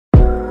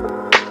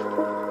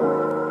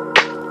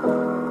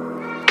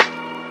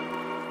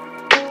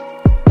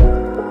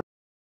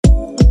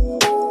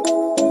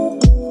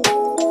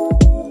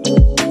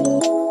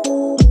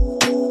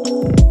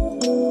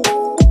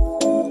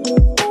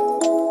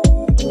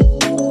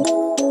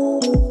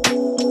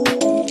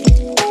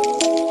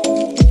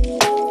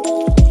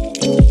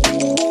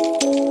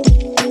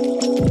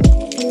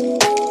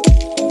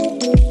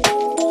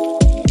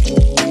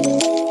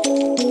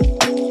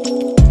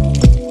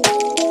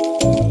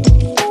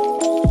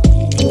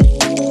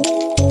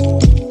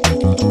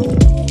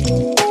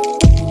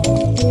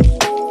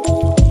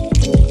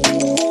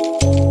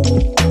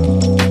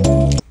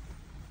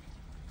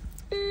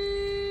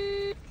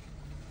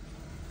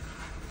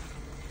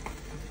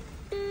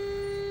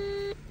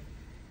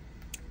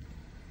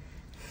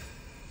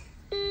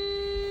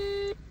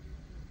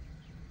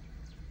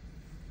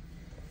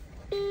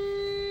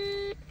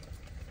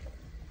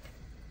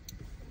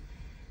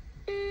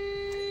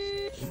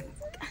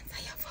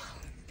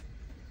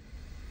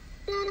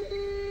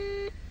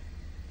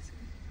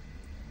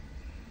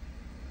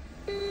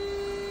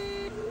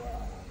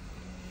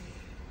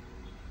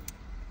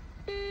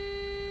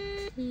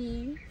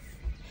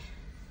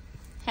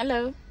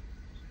Hello.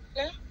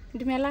 Hello.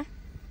 Dumela.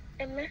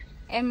 Emma.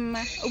 Emma.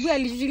 O bua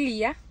le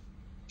Julia.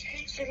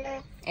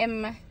 Hello.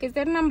 Emma. Ke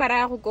tsere number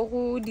ya go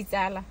go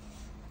ditsala.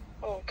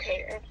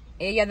 Okay.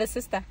 You're the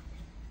sister.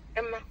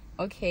 Emma.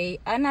 Okay.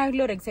 Ana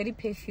lo rekisa di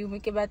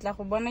perfume ke batla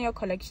go bona your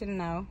collection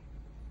now.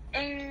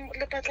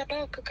 Le batla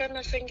ba go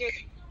kana single.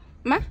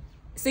 Ma?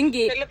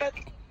 Single. Le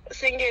batla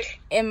single.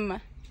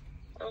 Emma.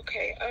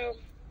 Okay.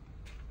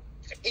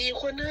 E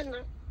gona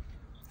na.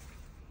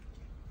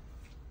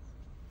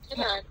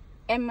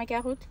 Emma, ke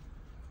a go.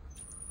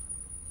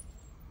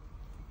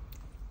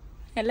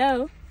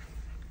 Hello.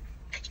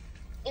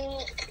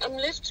 I'm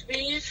left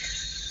with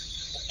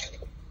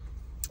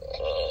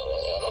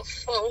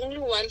for only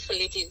one for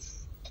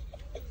ladies.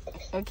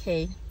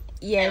 Okay.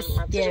 Yes.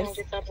 Yes.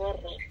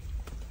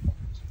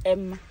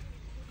 Emma.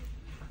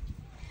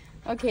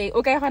 Okay.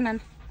 Okay,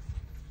 Hanan.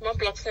 No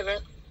block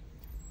 7.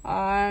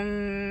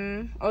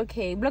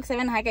 Okay. Block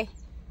 7 hake.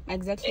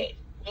 Exactly.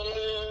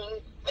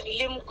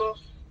 Limco.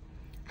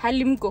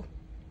 Halimco.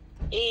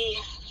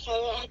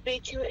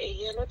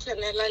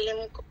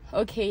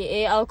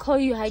 Okay, I'll call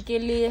you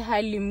Hakeli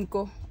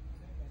Halimco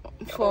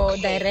for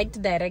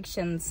direct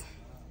directions.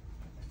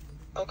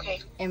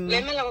 Okay.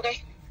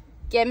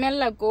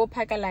 Kemela go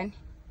Pakalani.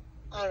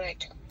 All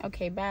right.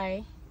 Okay,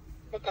 bye.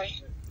 Bye-bye.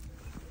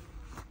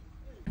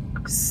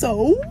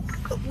 So,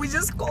 we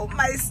just called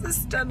my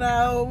sister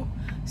now.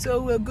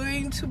 So, we're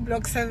going to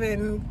block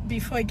 7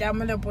 before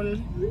Gamalabol.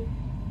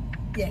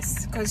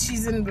 Yes, because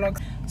she's in block.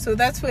 So,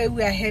 that's where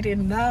we are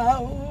heading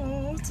now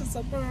to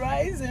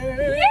surprise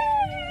her.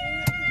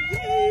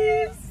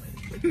 Yes!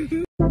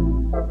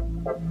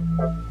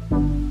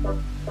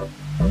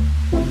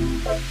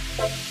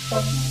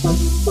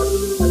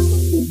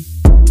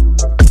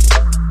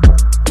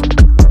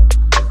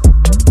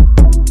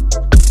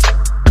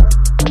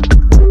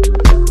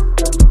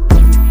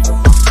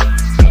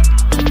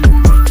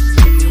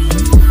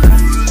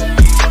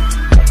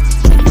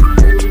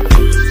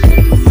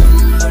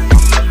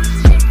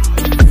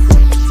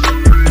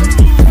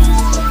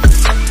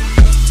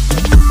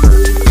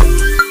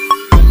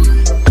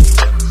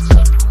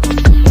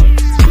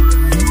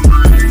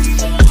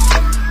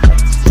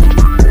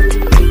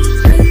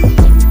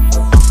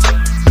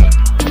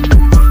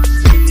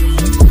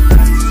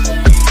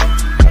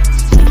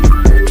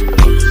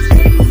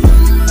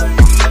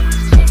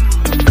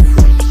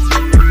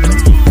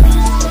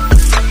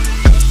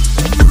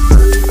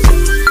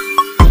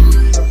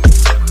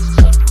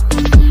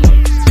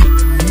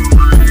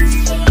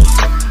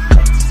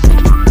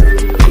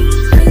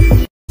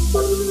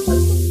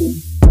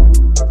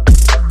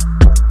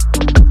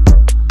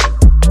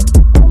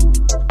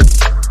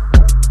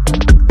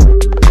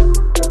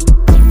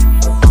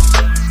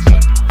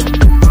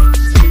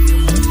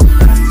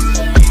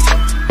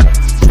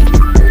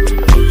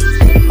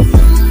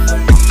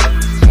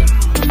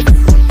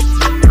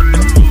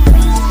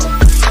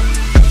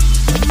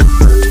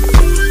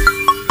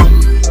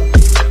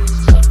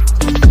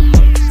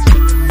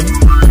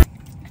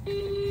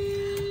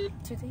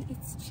 Today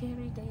it's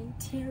cherry day.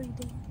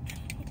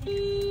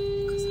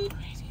 Because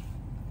already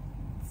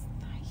it's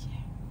not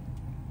here.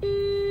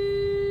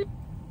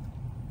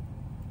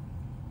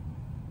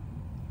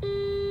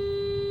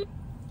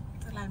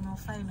 I'm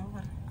fine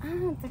over.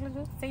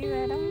 Don't say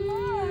that. I'm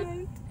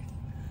not.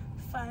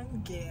 Fun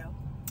girl.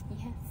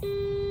 Yes.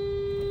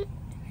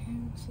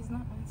 She's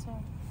not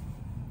answering.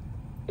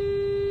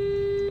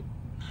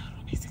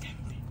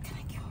 Can I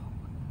go?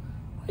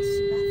 Where's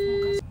she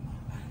bathroom?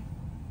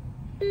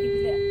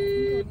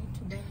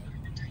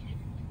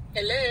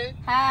 Hello.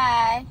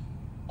 Hi.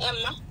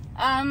 Emma.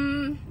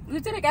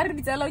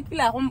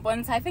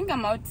 I think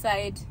I'm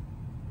outside.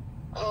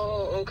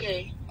 Oh,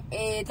 okay.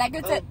 There's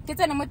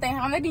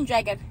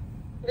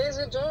There's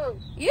a dog.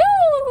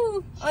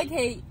 You.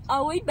 Okay,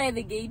 I'll wait by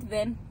the gate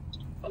then.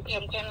 Okay,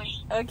 I'm coming.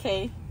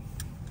 Okay.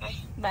 Bye.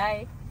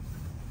 Bye.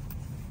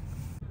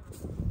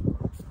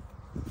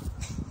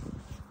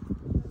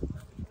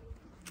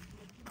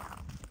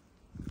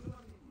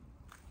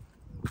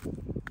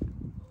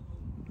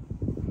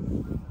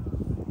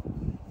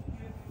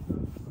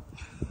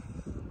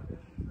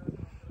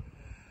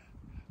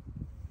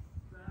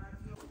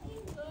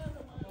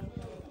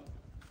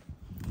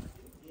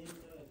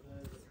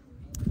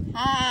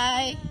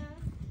 Hi.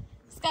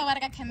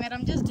 Skawarka camera.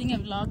 I'm just doing a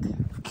vlog.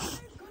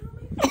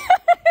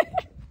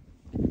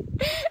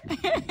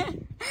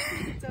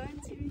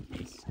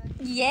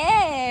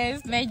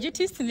 Yes, my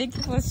duty is to make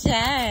people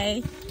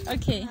shy.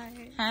 Okay.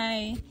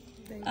 Hi.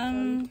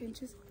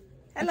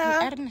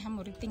 Hello.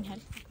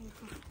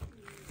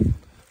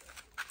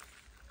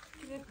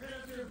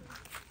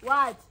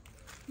 What?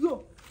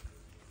 Yo.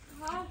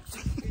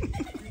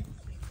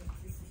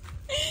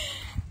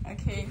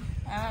 Okay.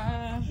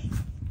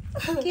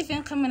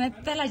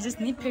 I just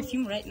need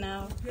perfume right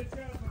now.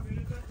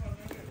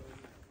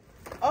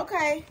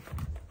 Okay.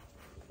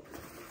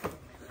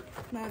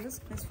 Now this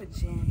place for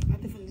Jen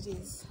at the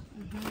villages.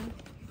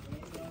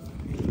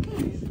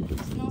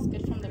 Smells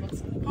good from the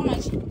box. How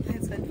much?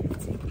 It's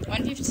 150.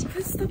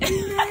 150.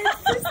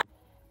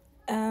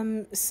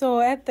 So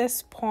at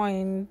this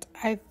point,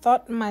 I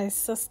thought my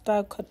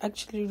sister could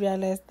actually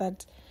realize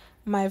that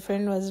my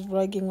friend was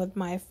vlogging with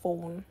my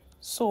phone.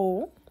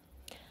 So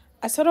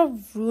I sort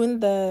of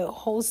ruined the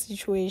whole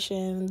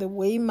situation, the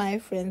way my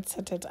friend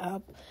set it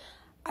up.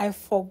 I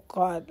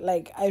forgot,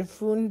 like, I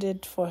ruined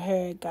it for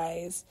her,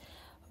 guys.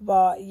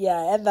 But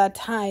yeah, at that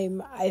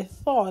time, I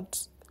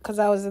thought, because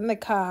I was in the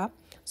car,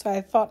 so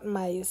I thought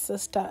my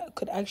sister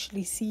could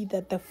actually see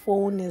that the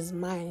phone is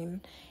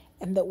mine,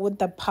 and that with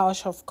the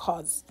pouch, of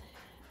course.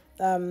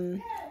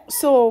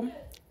 So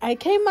I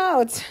came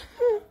out.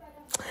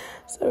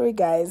 Sorry,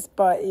 guys,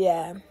 but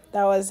yeah,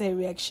 that was her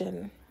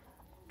reaction.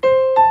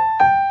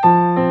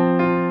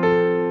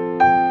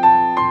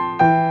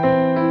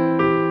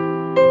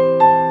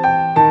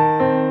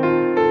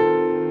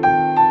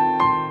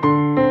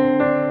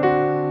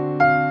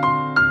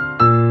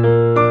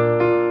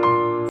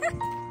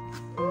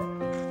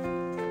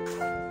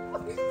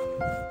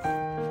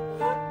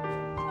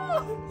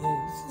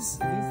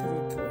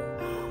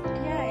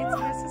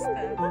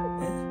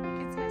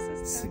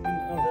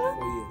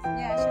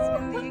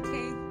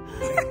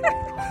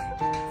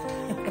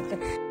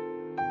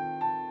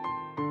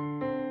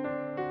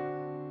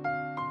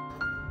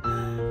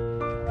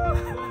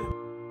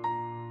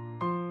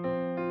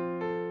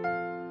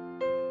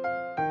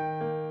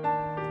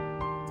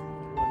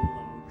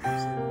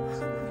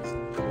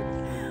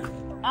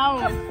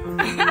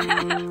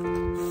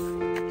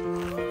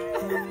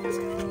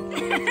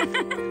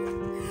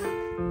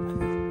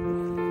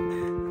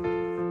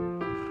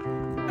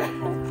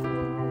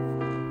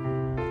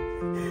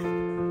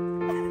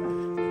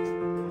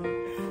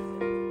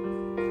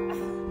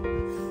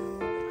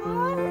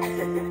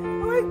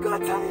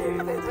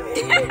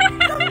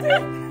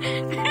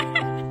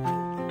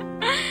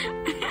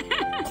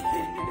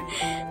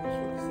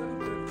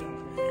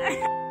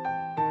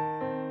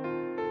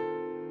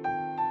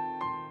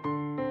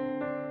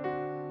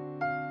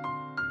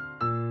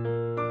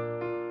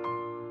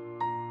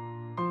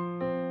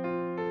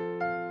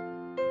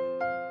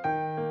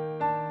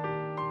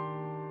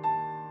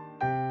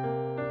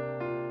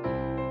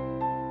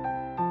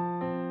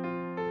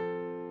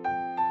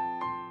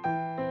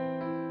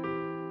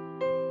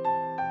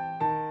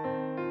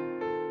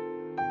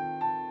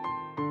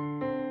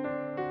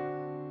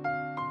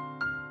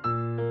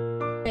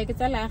 Ke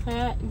tsala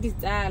ga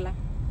ditsala.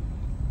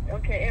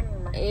 Okay,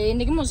 Emma.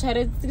 Ne ke mo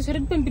tshware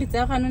dipampiri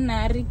tsa gano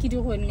na re ke di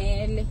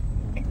gonele.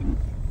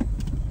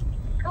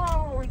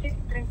 Oh, we just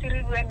drink to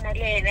read na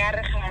le ene a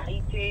re ga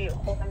itse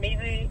go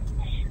maybe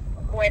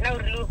wena o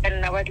rile ka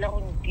nna batla go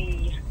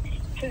ntia.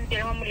 Se se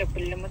le mo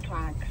molepole motho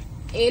wa ka.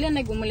 Le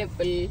nna ke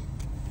molepole.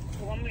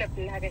 Go mo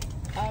molepole ha ke.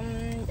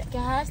 Ke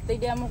ha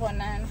stadium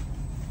gona.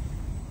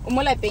 O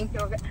mo lapeng.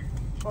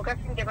 O ka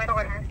sente ba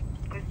gona.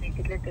 Ke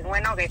tletse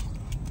wena o ka.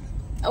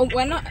 Oh,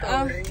 bueno,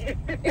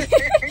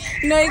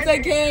 no, it's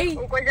okay.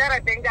 O ko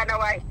jarateng kana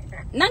wa.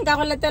 Nna nka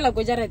go letela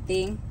go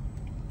jarateng.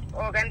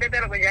 O ka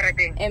ntetela go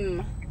jarateng.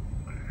 Emma.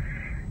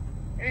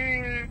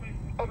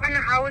 O bana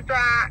ha o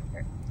tswa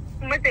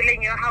mo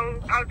tseleng yo ha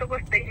o to go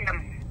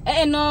stadium.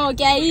 No,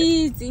 ke a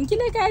itse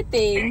nkile ka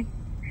teng.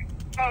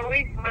 Oh,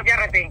 we mo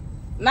jarateng.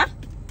 Ma?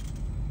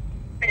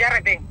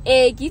 Jarateng.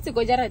 Ke itse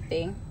go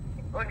jarateng.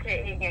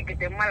 Okay, ke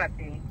teng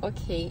malapeng.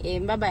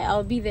 Okay, bye bye.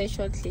 I'll be there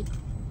shortly.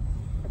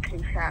 Okay,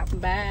 sharp.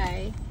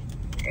 Bye.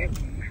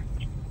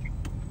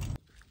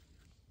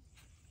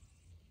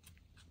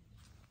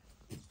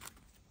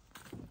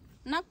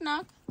 Knock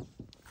knock.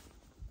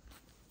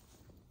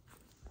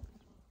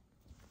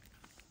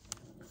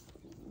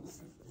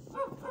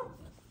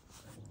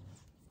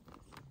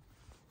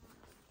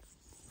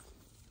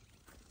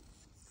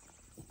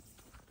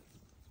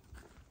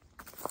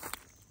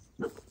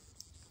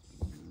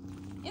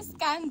 It's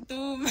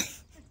cantum.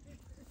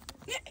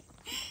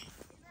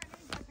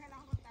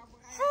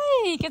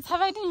 Hey, ke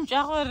tshaba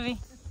dintšwa gore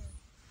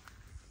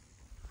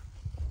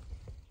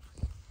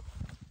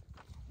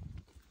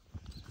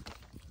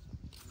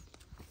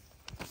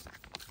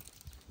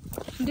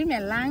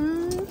dumelang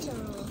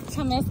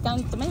tlhame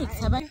skanto ma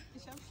itshaba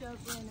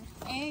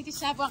ke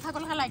shapo ga go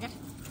legala ka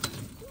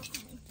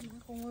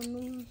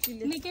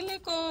ne ke le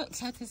ko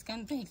tlhatse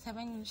skanto e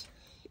tshabanyisha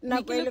ne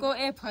ke le ko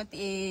airport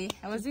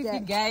I was with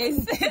you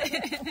guys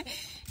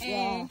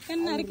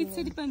kana re ke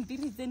tse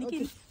dipampiri tsene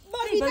ke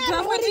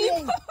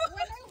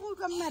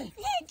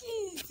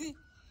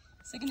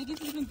so ke ne ke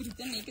tlile pampiri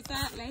tsene ke tsa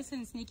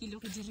license ne ke ile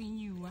go di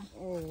renewa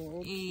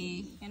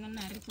yana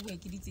na re ke bua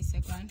ke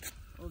ditsise kwana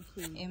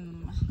okay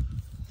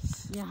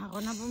ya ga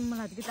gona bo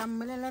molati ke tla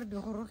mmolela re di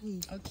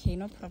gorogile okay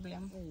no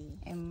problem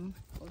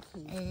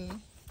okay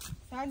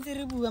sa ntse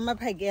re bua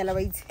maphakela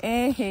ba itse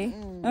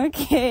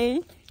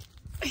okay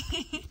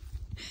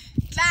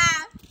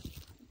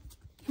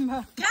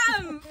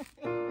come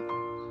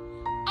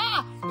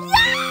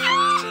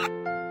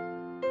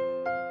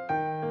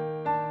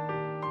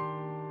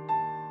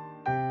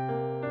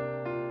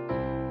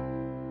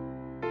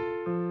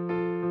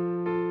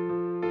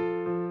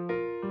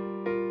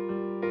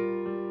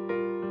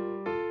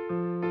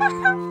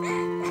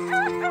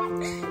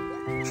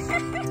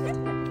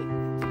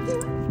yeah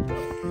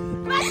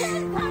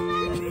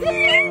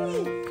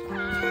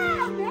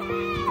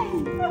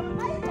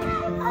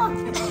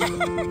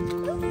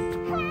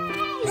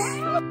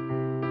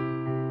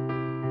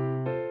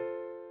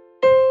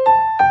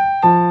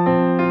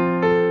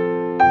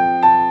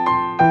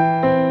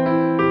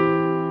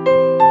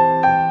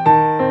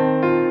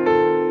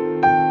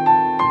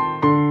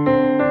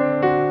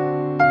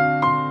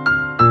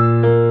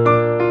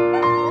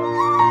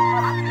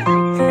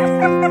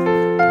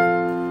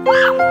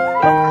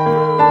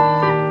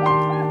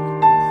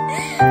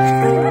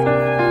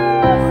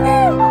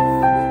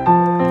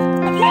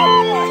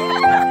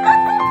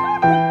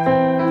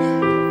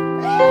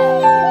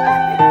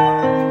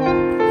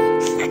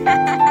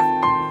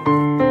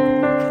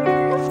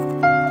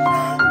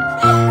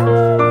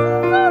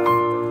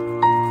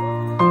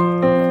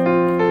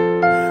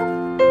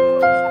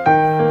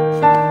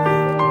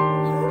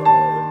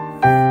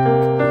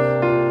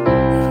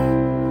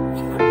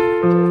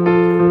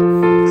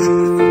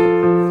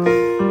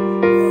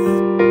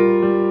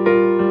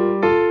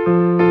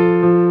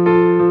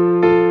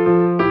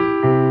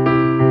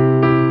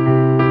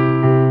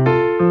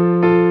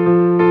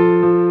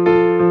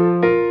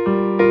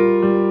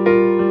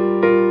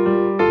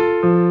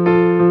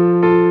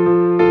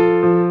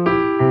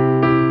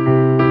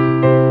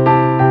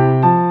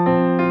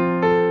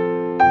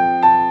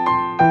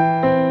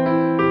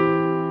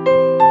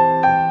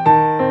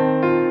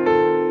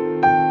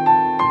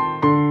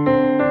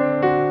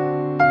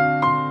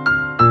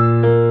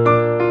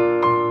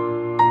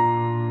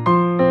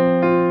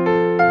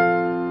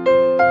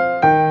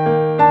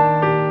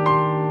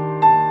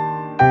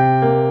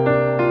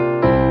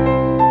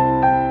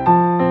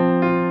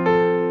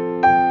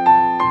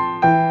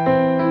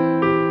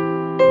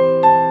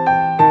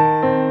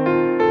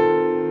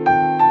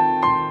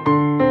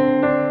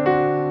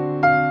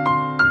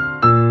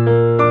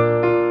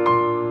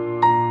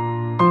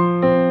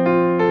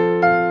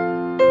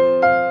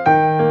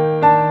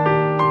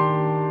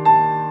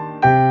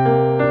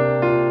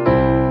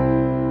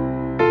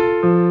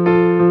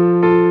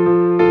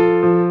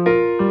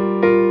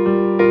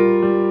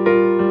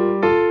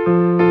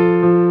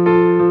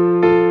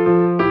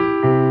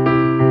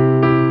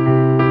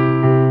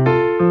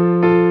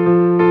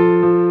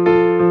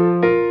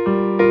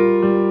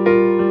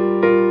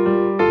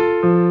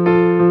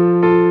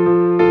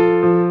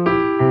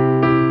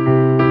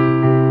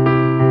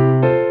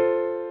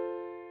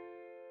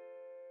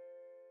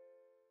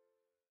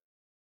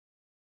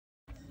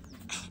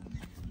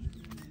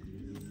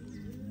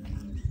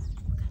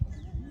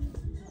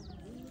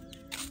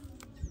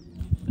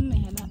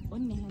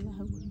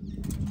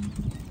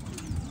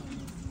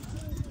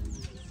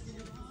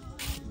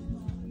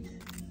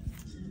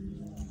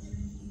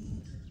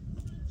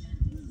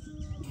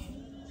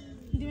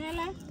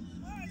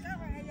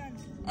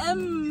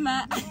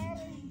Emma,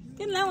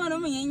 ke nna ngwana o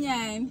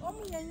monyenyane. O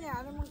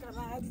monyenyane mo ka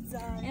ba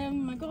ditsa.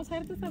 Emma, ke go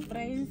tshwaretse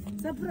surprise.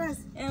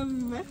 Surprise.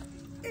 Emma.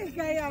 E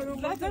ka ya lo.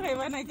 Tla se re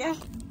bona ka.